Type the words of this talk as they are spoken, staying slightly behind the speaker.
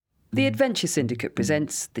The Adventure Syndicate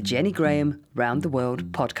presents the Jenny Graham Round the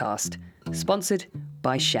World podcast, sponsored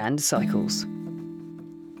by Shand Cycles.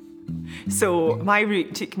 So my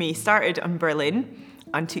route started in Berlin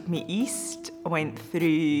and took me east. I went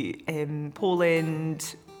through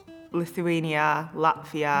Poland, Lithuania,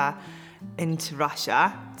 Latvia, into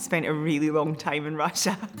Russia. Spent a really long time in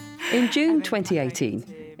Russia. In June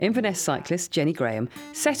 2018, Inverness cyclist Jenny Graham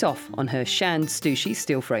set off on her Shand Stussy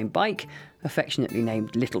steel frame bike, affectionately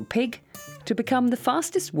named Little Pig, to become the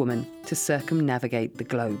fastest woman to circumnavigate the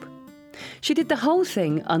globe. She did the whole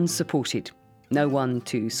thing unsupported. No one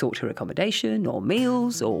to sort her accommodation or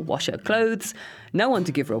meals or wash her clothes, no one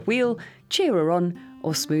to give her a wheel, cheer her on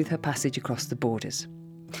or smooth her passage across the borders.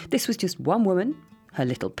 This was just one woman, her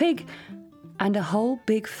little pig, and a whole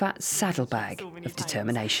big fat saddlebag of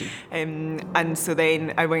determination. And so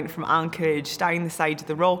then I went from Anchorage down the side of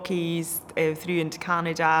the Rockies, through into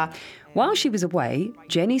Canada. While she was away,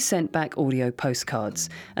 Jenny sent back audio postcards,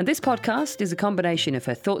 and this podcast is a combination of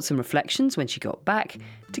her thoughts and reflections when she got back,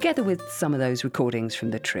 together with some of those recordings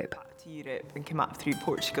from the trip. Back to Europe and came up through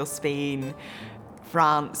Portugal, Spain,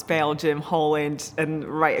 France, Belgium, Holland, and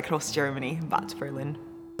right across Germany and back to Berlin.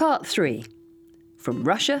 Part 3. From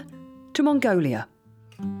Russia to Mongolia.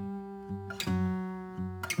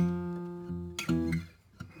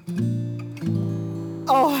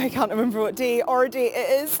 Oh, I can't remember what day or date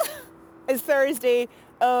it is. It's Thursday.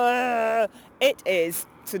 It is.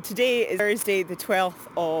 So today is Thursday, the 12th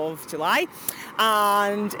of July,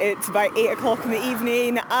 and it's about 8 o'clock in the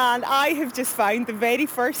evening, and I have just found the very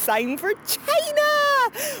first sign for China!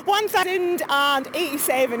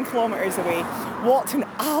 1,087 kilometres away. What an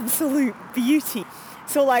absolute beauty.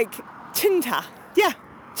 So like, Chinta. Yeah,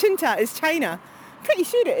 Chinta is China. Pretty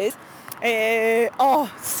sure it is.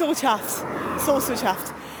 So chuffed. So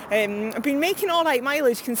chuffed. I've been making all right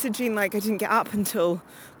mileage considering like I didn't get up until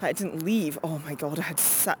I didn't leave. Oh my God, I had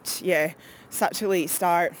such a late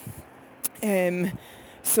start. Expecting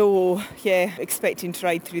to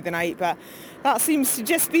ride through the night, but that seems to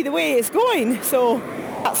just be the way it's going. So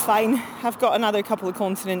that's fine. I've got another couple of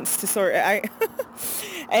continents to sort it out.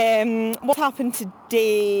 What happened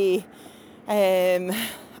today? I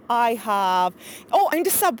went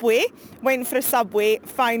to Subway, went for a Subway,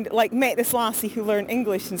 met this lassie who learned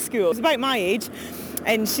English in school. It was about my age,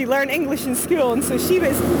 and she learned English in school, and so she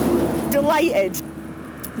was delighted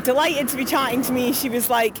to be chatting to me. She was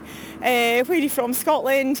like, where are you from?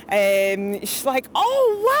 Scotland? She's like,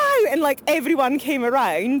 oh wow, and like everyone came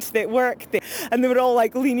around that worked there, and they were all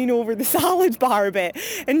like leaning over the salad bar a bit,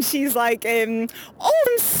 and she's like, oh,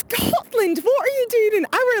 from Scotland, what are you doing in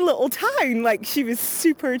our little town? Like, she was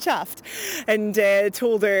super chuffed, and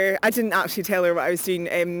told her, I didn't actually tell her what I was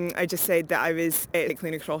doing, I just said that I was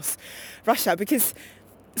cycling across Russia, because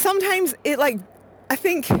sometimes it I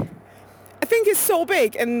think it's so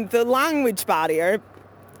big, and the language barrier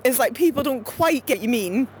is like people don't quite get what you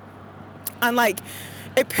mean, and like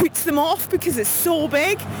it puts them off because it's so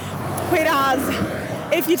big. Whereas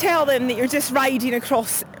if you tell them that you're just riding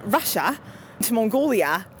across Russia to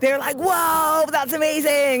Mongolia, they're like, whoa, that's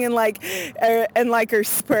amazing, and are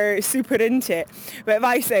super into it. But if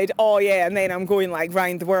I said, oh yeah, and then I'm going like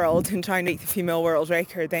round the world and trying to make the female world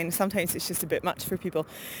record, then sometimes it's just a bit much for people.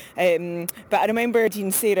 But I remember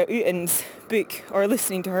reading Sarah Uten's book, or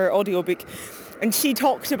listening to her audiobook, and she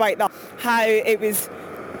talked about that, how it was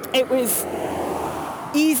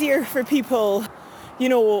easier for people,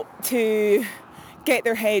 to get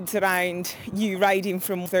their heads around you riding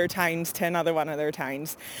from their towns to another one of their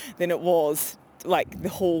towns than it was like the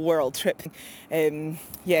whole world trip. So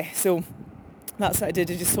that's what I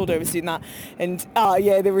did. I just told her I was doing that, and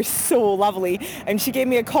they were so lovely, and she gave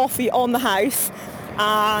me a coffee on the house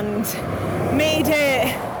and made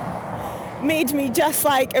me just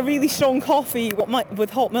like a really strong coffee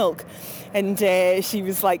with hot milk, and she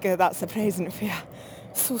was like, that's a present for you.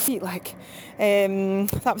 So sweet, like.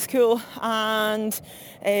 That was cool. And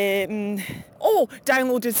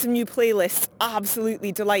downloaded some new playlists.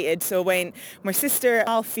 Absolutely delighted. So my sister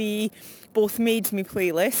Alfie both made me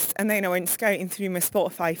playlists, and then I went scouting through my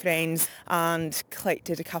Spotify friends and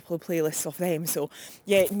collected a couple of playlists of them. So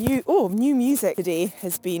yeah, new music today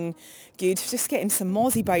has been good. Just getting some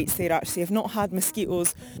mozzie bites there actually. I've not had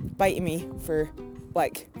mosquitoes biting me for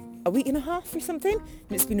like a week and a half or something,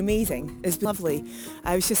 and it's been amazing. It's been lovely.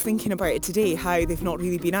 I was just thinking about it today, how they've not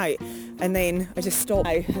really been out, and then I just stopped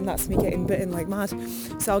now, and that's me getting bitten like mad.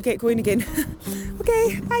 So I'll get going again.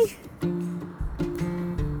 Okay, bye.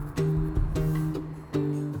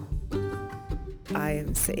 I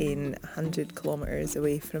am sitting 100 kilometres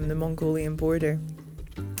away from the Mongolian border.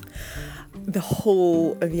 The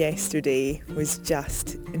whole of yesterday was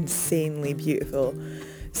just insanely beautiful.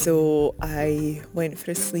 So I went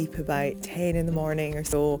for a sleep about 10 in the morning or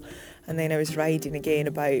so, and then I was riding again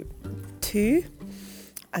about 2,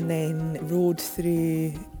 and then rode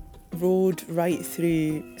right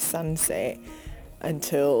through sunset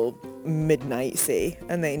until midnight, say,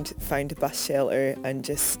 and then found a bus shelter and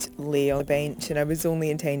just lay on the bench. And I was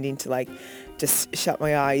only intending to like just shut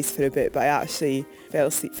my eyes for a bit, but I actually fell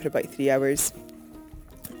asleep for about 3 hours.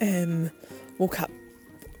 Woke up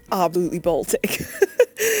absolutely Baltic.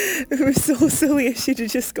 It was so silly. I should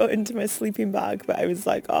have just got into my sleeping bag, but I was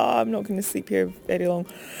like, I'm not going to sleep here very long.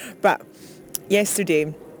 But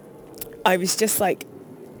yesterday I was just like,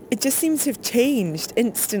 it just seems to have changed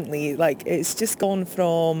instantly. Like, it's just gone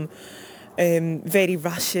from very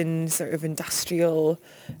Russian, sort of industrial,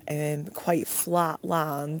 quite flat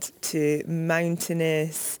land to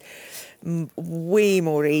mountainous, way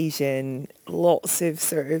more Asian, lots of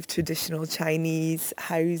sort of traditional Chinese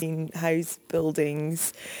house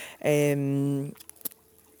buildings. The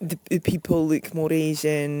people look more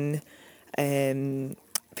Asian.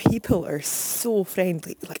 People are so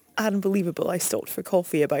friendly, like unbelievable. I stopped for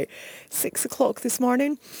coffee about 6 o'clock this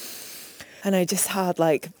morning, and I just had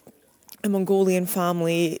like a Mongolian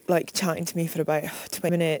family like chatting to me for about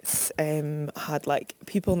 20 minutes. Had like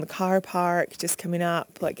people in the car park just coming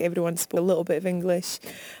up, like everyone spoke a little bit of English,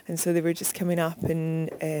 and so they were just coming up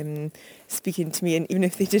and speaking to me, and even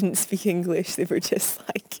if they didn't speak English, they were just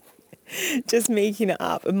like just making it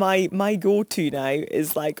up. And my go-to now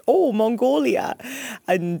is like, oh, Mongolia.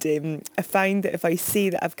 And I find that if I say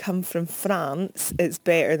that I've come from France, it's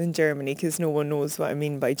better than Germany, because no one knows what I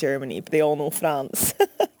mean by Germany, but they all know France.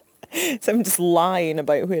 So I'm just lying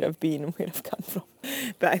about where I've been and where I've come from.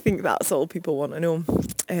 But I think that's all people want to know.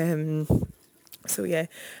 So yeah, I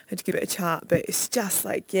had to give it a chat, but it's just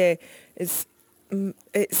like, yeah, it's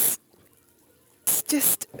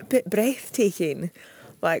just a bit breathtaking.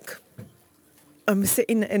 Like, I'm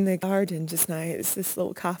sitting in the garden just now. It's this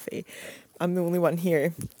little cafe. I'm the only one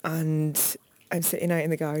here, and I'm sitting out in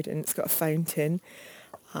the garden. It's got a fountain,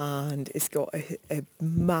 and it's got a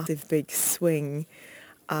massive big swing,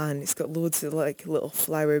 and it's got loads of like little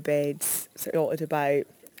flower beds sort of dotted about,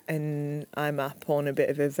 and I'm up on a bit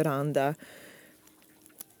of a veranda,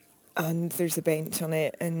 and there's a bench on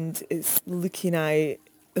it, and it's looking out.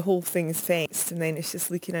 The whole thing is fenced, and then it's just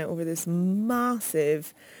looking out over this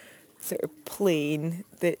massive sort of plain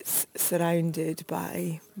that's surrounded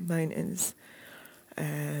by mountains,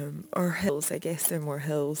 or hills. I guess they're more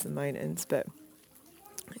hills than mountains, but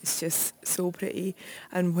it's just so pretty.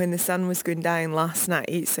 And when the sun was going down last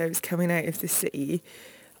night, so I was coming out of the city,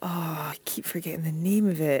 I keep forgetting the name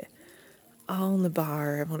of it,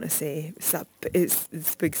 Alnabar, I want to say. It's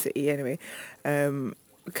a big city anyway.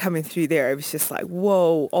 Coming through there, I was just like,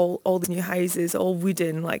 whoa, all the new houses, all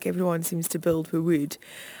wooden, like everyone seems to build with wood,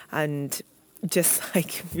 and just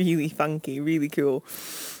like really funky, really cool.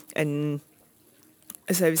 And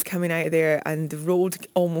so I was coming out of there, and the road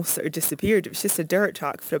almost sort of disappeared. It was just a dirt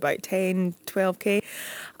track for about 10, 12k,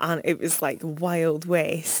 and it was like Wild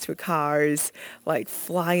West with cars like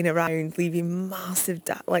flying around, leaving massive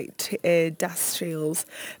dust trails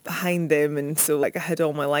behind them. And so like I had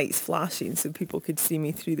all my lights flashing so people could see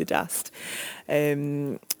me through the dust.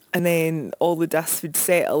 And then all the dust would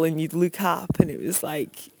settle, and you'd look up, and it was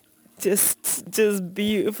like just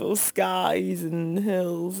beautiful skies and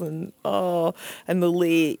hills and the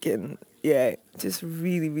lake, and yeah, just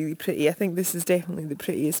really, really pretty. I think this is definitely the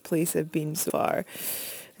prettiest place I've been so far,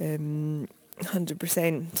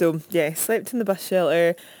 100%. So yeah, slept in the bus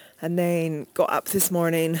shelter, and then got up this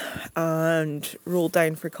morning and rolled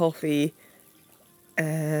down for coffee.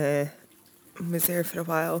 Was there for a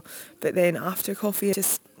while, but then after coffee,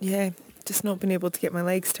 just not been able to get my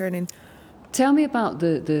legs turning. Tell me about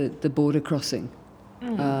the border crossing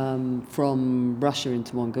from Russia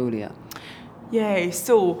into Mongolia. Yeah,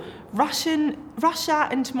 so Russia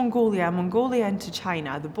into Mongolia, Mongolia into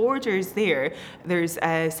China, the borders there's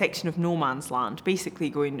a section of no man's land basically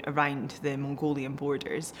going around the Mongolian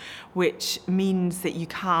borders, which means that you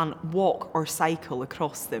can't walk or cycle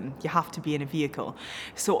across them. You have to be in a vehicle.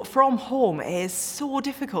 So from home, it is so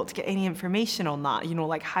difficult to get any information on that. You know,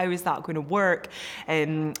 like, how is that going to work? How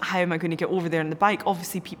am I going to get over there on the bike?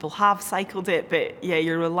 Obviously, people have cycled it, but yeah,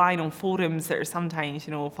 you're relying on forums that are sometimes,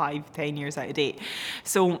 5-10 years out of date.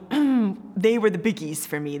 So they were the biggies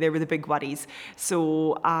for me. They were the big worries.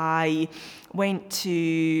 So I went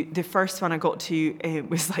to, the first one I got to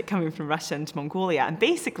was like coming from Russia into Mongolia. And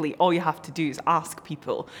basically all you have to do is ask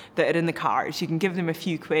people that are in the cars. You can give them a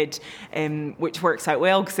few quid, which works out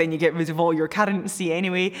well, because then you get rid of all your currency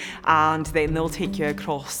anyway, and then they'll take you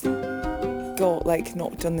across. got like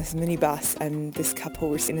knocked on this minibus, and this couple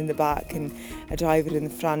were sitting in the back and a driver in the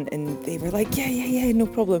front, and they were like, yeah, no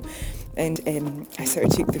problem. And I sort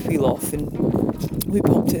of took the wheel off and we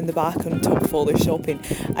popped it in the back on top of all their shopping.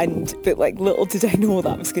 But like little did I know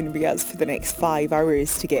that was going to be us for the next 5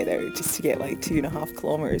 hours to get there, just to get like 2.5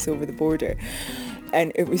 kilometres over the border.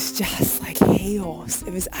 And it was just like chaos.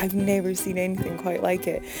 I've never seen anything quite like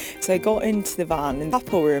it. So I got into the van, and the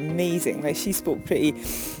couple were amazing. Like, she spoke pretty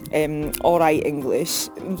alright English,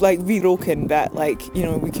 like really broken, but like, you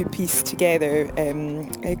know, we could piece together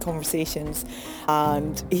conversations.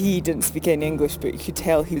 And he didn't speak any English, but you could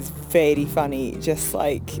tell he was very funny, just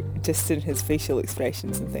in his facial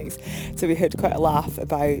expressions and things. So we had quite a laugh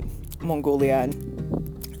about Mongolia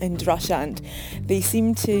and Russia, and they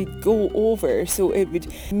seemed to go over, so it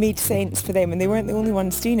made sense for them, and they weren't the only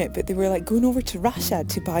ones doing it, but they were like going over to Russia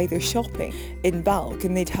to buy their shopping in bulk,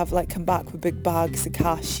 and they'd have like come back with big bags of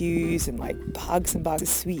cashews and like bags and bags of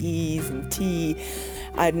sweeties and tea.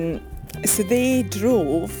 And so they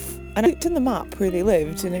drove, and I looked on the map where they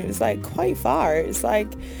lived, and it was like quite far. It's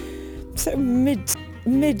like sort of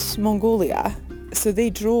mid Mongolia. So they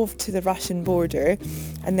drove to the Russian border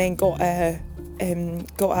and then got a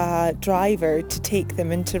driver to take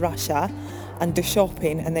them into Russia and do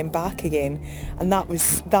shopping and then back again, and that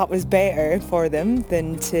was better for them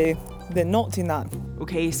than not doing that.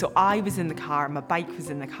 Okay, so I was in the car, my bike was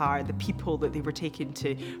in the car, the people that they were taking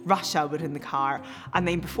to Russia were in the car, and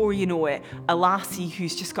then before you know it, a lassie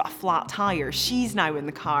who's just got a flat tyre, she's now in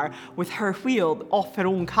the car with her wheel off her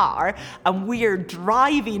own car, and we're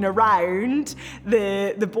driving around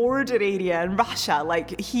the border area in Russia,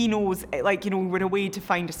 like he knows, like, you know, we're away to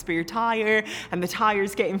find a spare tyre, and the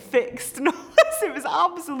tyre's getting fixed, and all this. It was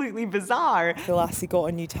absolutely bizarre. The lassie got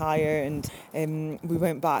a new tyre, and we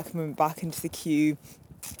went back into the queue.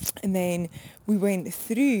 And then we went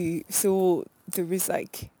through, so there was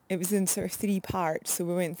like, it was in sort of 3 parts, so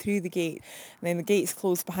we went through the gate, and then the gates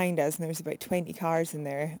closed behind us, and there was about 20 cars in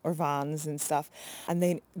there, or vans and stuff, and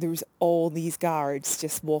then there was all these guards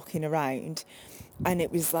just walking around, and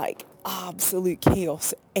it was like absolute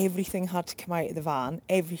chaos. Everything had to come out of the van,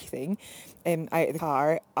 everything out of the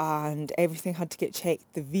car, and everything had to get checked.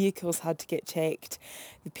 The vehicles had to get checked,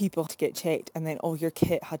 the people had to get checked, and then all your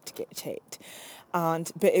kit had to get checked.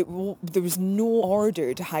 But there was no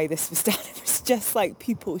order to how this was done. It was just like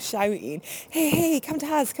people shouting, hey, come to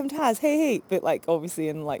us, hey. But like obviously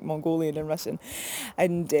in like Mongolian and Russian.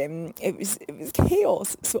 And it was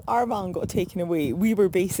chaos. So our van got taken away. We were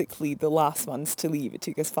basically the last ones to leave. It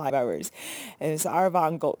took us 5 hours. So our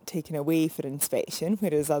van got taken away for inspection,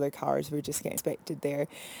 whereas other cars were just getting inspected there.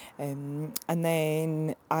 And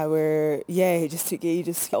then it just took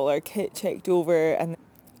ages to get all our kit checked over, and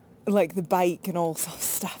like the bike and all sorts of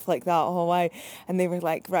stuff like that. Oh wow. And they were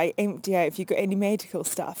like, right, empty out if you got any medical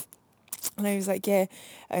stuff. And I was like, yeah,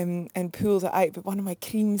 and pulled it out, but one of my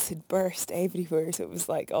creams had burst everywhere, so it was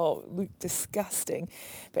like, oh, it looked disgusting.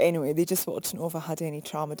 But anyway, they just wanted to know if I had any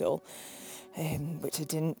tramadol, which I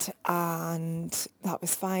didn't, and that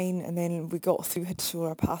was fine. And then we got through, had to show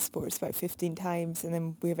our passports about 15 times, and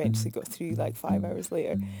then we eventually got through like 5 hours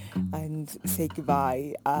later and said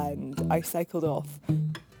goodbye, and I cycled off.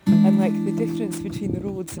 And like the difference between the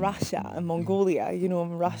roads in Russia and Mongolia, you know,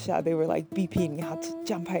 in Russia they were like beeping, you had to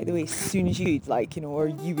jump out of the way as soon as you'd, like, you know, or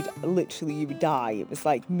you would die. It was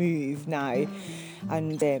like, move now.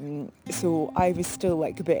 And so I was still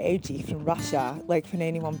like a bit edgy from Russia, like when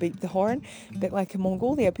anyone beeped the horn. But like in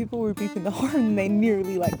Mongolia, people were beeping the horn and then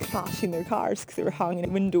nearly like crashing their cars because they were hanging in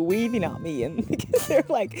the window waving at me, and because they're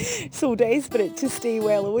like so desperate to stay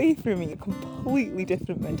well away from me. A completely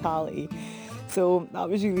different mentality. So that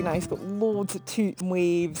was really nice. Got loads of toots and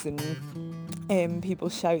waves and people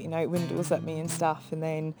shouting out windows at me and stuff. And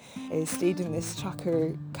then stayed in this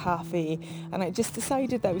trucker cafe, and I just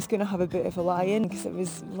decided that I was going to have a bit of a lie-in because I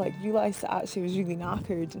was like, realised that actually I was really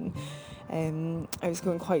knackered, and I was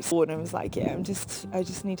going quite slow, and I was like, yeah, I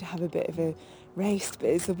just need to have a bit of a rest.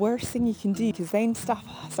 But it's the worst thing you can do, because then stuff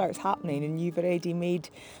starts happening and you've already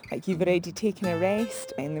taken a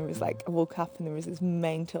rest. And there was like, I woke up and there was this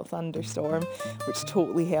mental thunderstorm which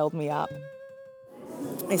totally held me up.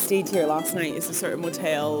 I stayed here last night. It's a sort of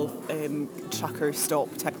motel, trucker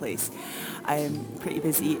stop type place. Pretty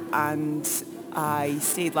busy, and I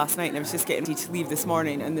stayed last night, and I was just getting ready to leave this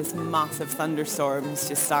morning, and this massive thunderstorm has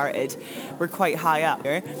just started. We're quite high up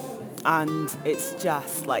here, and it's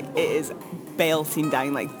just like, it is belting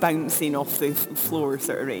down, like bouncing off the floor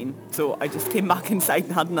sort of rain. So I just came back inside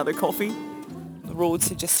and had another coffee. the roads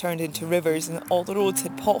had just turned into rivers, and all the roads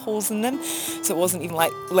had potholes in them, so it wasn't even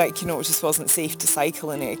like it just wasn't safe to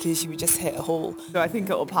cycle in it because you would just hit a hole. So I think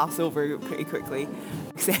it'll pass over pretty quickly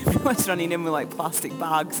because everyone's running in with like plastic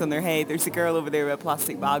bags on their head. There's a girl over there with a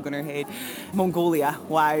plastic bag on her head. Mongolia,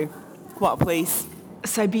 wow, what a place.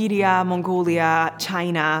 Siberia, Mongolia,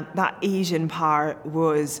 China, that Asian part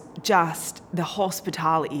was just, the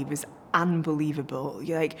hospitality was unbelievable.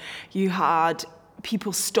 You had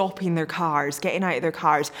people stopping their cars, getting out of their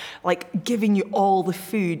cars, like giving you all the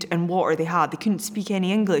food and water they had. They couldn't speak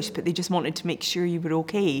any English, but they just wanted to make sure you were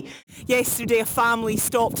okay. Yesterday a family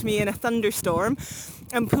stopped me in a thunderstorm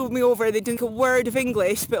and pulled me over. They didn't know a word of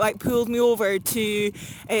English, but pulled me over to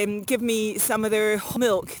give me some of their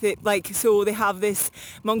milk. So they have this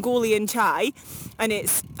Mongolian chai, and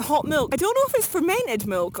it's hot milk. I don't know if it's fermented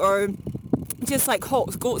milk or just like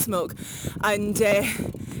hot goat's milk, and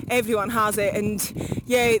everyone has it. And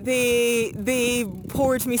yeah, they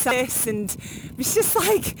poured me this, and it was just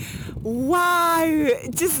like, wow,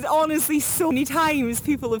 just honestly so many times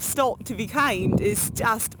people have stopped to be kind. It's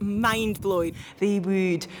just mind-blowing. They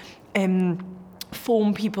would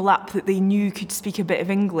phone people up that they knew could speak a bit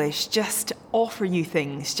of English, just to offer you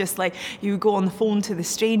things. Just like you would go on the phone to the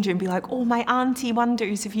stranger and be like, oh, my auntie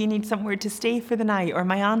wonders if you need somewhere to stay for the night, or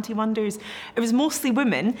my auntie wonders. It was mostly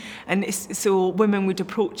women, and so women would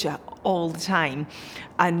approach you all the time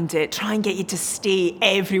and try and get you to stay.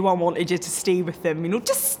 Everyone wanted you to stay with them,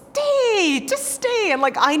 just stay. And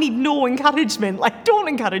I need no encouragement. Don't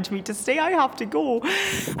encourage me to stay, I have to go.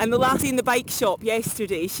 And the lassie in the bike shop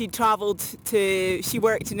yesterday, she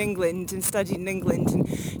worked in England and studied in England,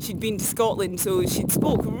 and she'd been to Scotland, so she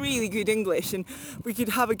spoke really good English, and we could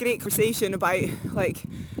have a great conversation about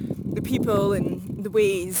the people and the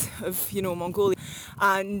ways of Mongolia.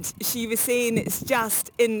 And she was saying it's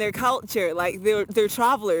just in their culture, they're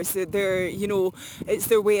travellers, it's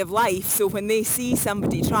their way of life. So when they see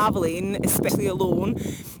somebody travelling, especially alone,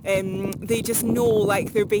 they just know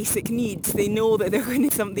their basic needs. They know that they're going to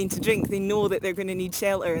need something to drink, they know that they're going to need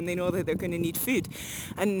shelter, and they know that they're going to need food.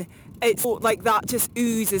 And it's that just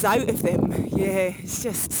oozes out of them. Yeah, it's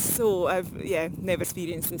just so, I've never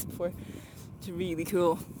experienced this before. It's really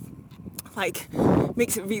cool.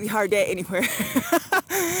 Makes it really hard to get anywhere.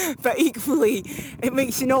 But equally, it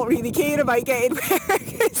makes you not really care about getting where,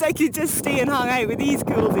 because I could just stay and hang out with these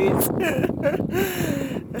cool dudes.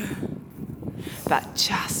 But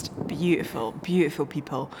just beautiful, beautiful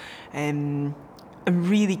people. And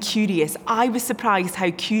really curious. I was surprised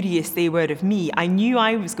how curious they were of me. I knew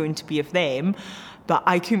I was going to be of them, but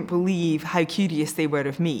I couldn't believe how curious they were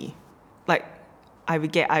of me. I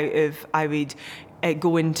would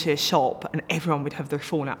go into a shop and everyone would have their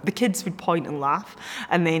phone up. The kids would point and laugh,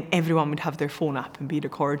 and then everyone would have their phone up and be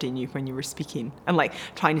recording you when you were speaking and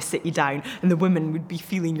trying to sit you down, and the women would be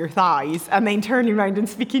feeling your thighs and then turning around and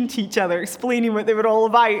speaking to each other, explaining what they were all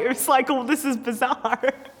about. It was oh, this is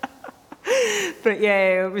bizarre. But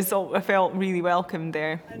yeah, I felt really welcomed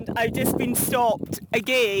there. And I've just been stopped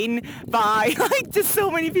again by just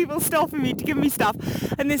so many people stopping me to give me stuff.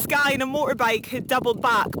 And this guy in a motorbike had doubled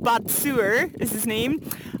back, Bad Sewer is his name,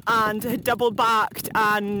 and had doubled backed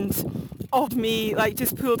and offered me,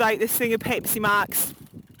 just pulled out this thing of Pepsi Max,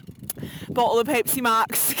 bottle of Pepsi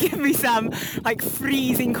Max to give me some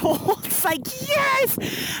freezing cold. It's yes!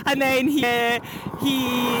 And then he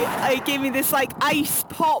gave me this ice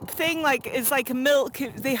pop thing, it's a milk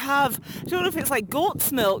they have. I don't know if it's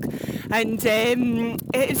goat's milk, and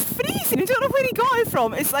it's freezing. I don't know where he got it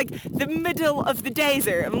from. It's the middle of the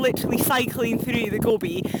desert. I'm literally cycling through the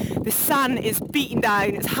Gobi. The sun is beating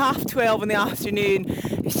down. It's 12:30 in the afternoon.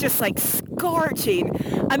 It's just scorching.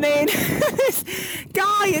 And then this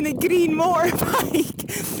guy in a green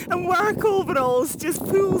motorbike and work overalls just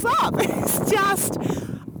pulls up. It's just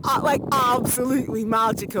absolutely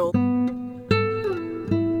magical.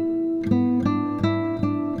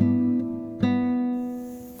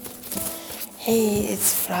 Hey,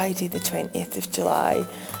 it's Friday the 20th of July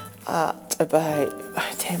at about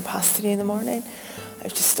 3:10 in the morning.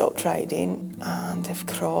 I've just stopped riding and I've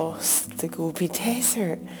crossed the Gobi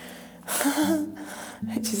Desert.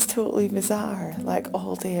 Which is totally bizarre.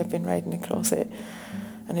 All day I've been riding across it,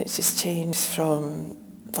 and it's just changed from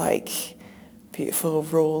beautiful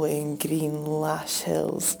rolling green lush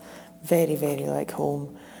hills, very, very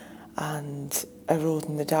home, and I rode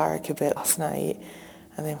in the dark a bit last night,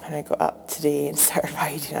 and then when I got up today and started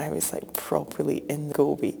riding, I was properly in the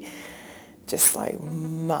Gobi, just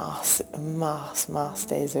mass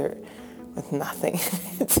desert with nothing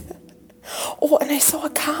in it. Oh, and I saw a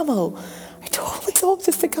camel. I totally saw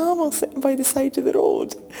just a camel sitting by the side of the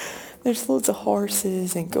road. there's loads of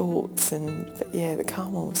horses and goats, but yeah, the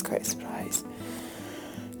camel was quite a surprise.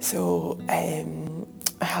 So I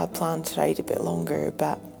had planned to ride a bit longer,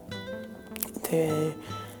 but the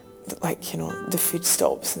food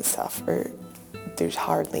stops and stuff there's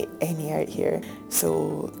hardly any out here.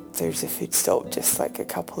 So there's a food stop just like a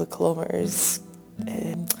couple of kilometres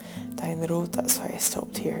down the road. That's why I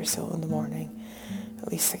stopped here. So in the morning,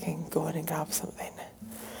 at least I can go in and grab something.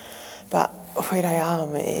 But where I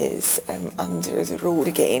am is under the road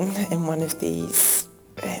again in one of these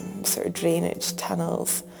sort of drainage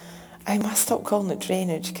tunnels. I must stop calling it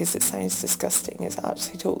drainage because it sounds disgusting. It's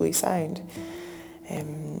actually totally sound.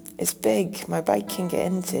 It's big, my bike can get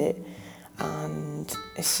into it, and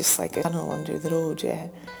it's just like a tunnel under the road, yeah.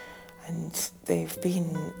 And they've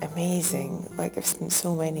been amazing, like I've seen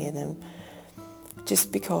so many of them,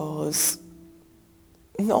 just because,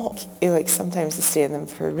 not like sometimes I stay in them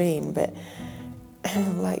for rain, but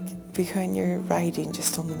like because when you're riding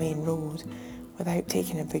just on the main road without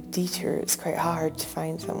taking a big detour, it's quite hard to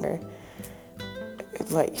find somewhere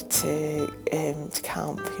like to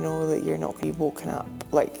camp, that you're not going to be woken up.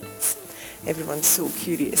 Like everyone's so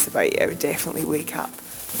curious about it. I would definitely wake up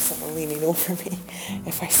with someone leaning over me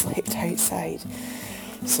if I slept outside.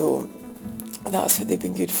 So that's what they've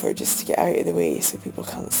been good for, just to get out of the way so people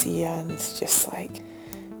can't see you and just like,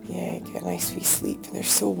 yeah, get a nice wee sleep. And they're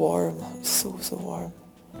so warm, so warm.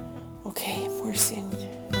 Okay, more soon.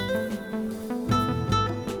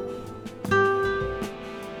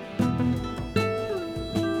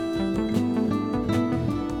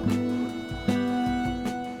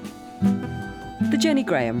 The Jenny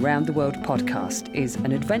Graham Round the World podcast is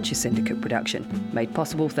an Adventure Syndicate production, made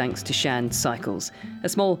possible thanks to Shand Cycles, a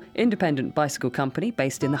small independent bicycle company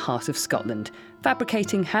based in the heart of Scotland,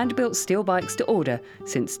 fabricating hand-built steel bikes to order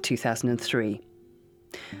since 2003.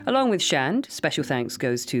 Along with Shand, special thanks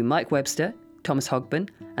goes to Mike Webster, Thomas Hogben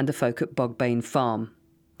and the folk at Bogbane Farm.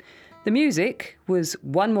 The music was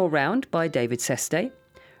One More Round by David Seste,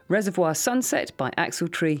 Reservoir Sunset by Axel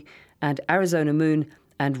Tree, and Arizona Moon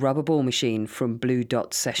and Rubber Ball Machine from Blue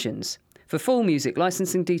Dot Sessions. For full music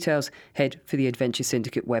licensing details, head for the Adventure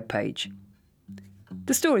Syndicate webpage.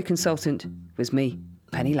 The story consultant was me,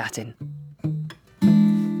 Penny Latin.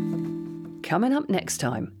 Coming up next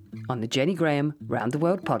time on the Jenny Graham Round the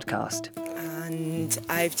World podcast. And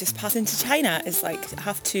I've just passed into China. It's like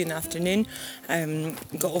 2:30 in the afternoon.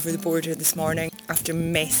 Got over the border this morning after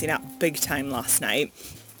messing up big time last night.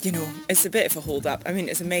 It's a bit of a hold-up. I mean,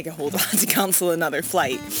 it's a mega hold-up. I had to cancel another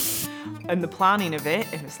flight. And the planning of it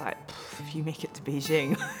was like, if you make it to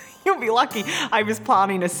Beijing, you'll be lucky. I was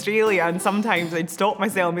planning Australia, and sometimes I'd stop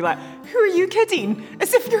myself and be like, who are you kidding?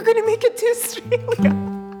 As if you're going to make it to Australia.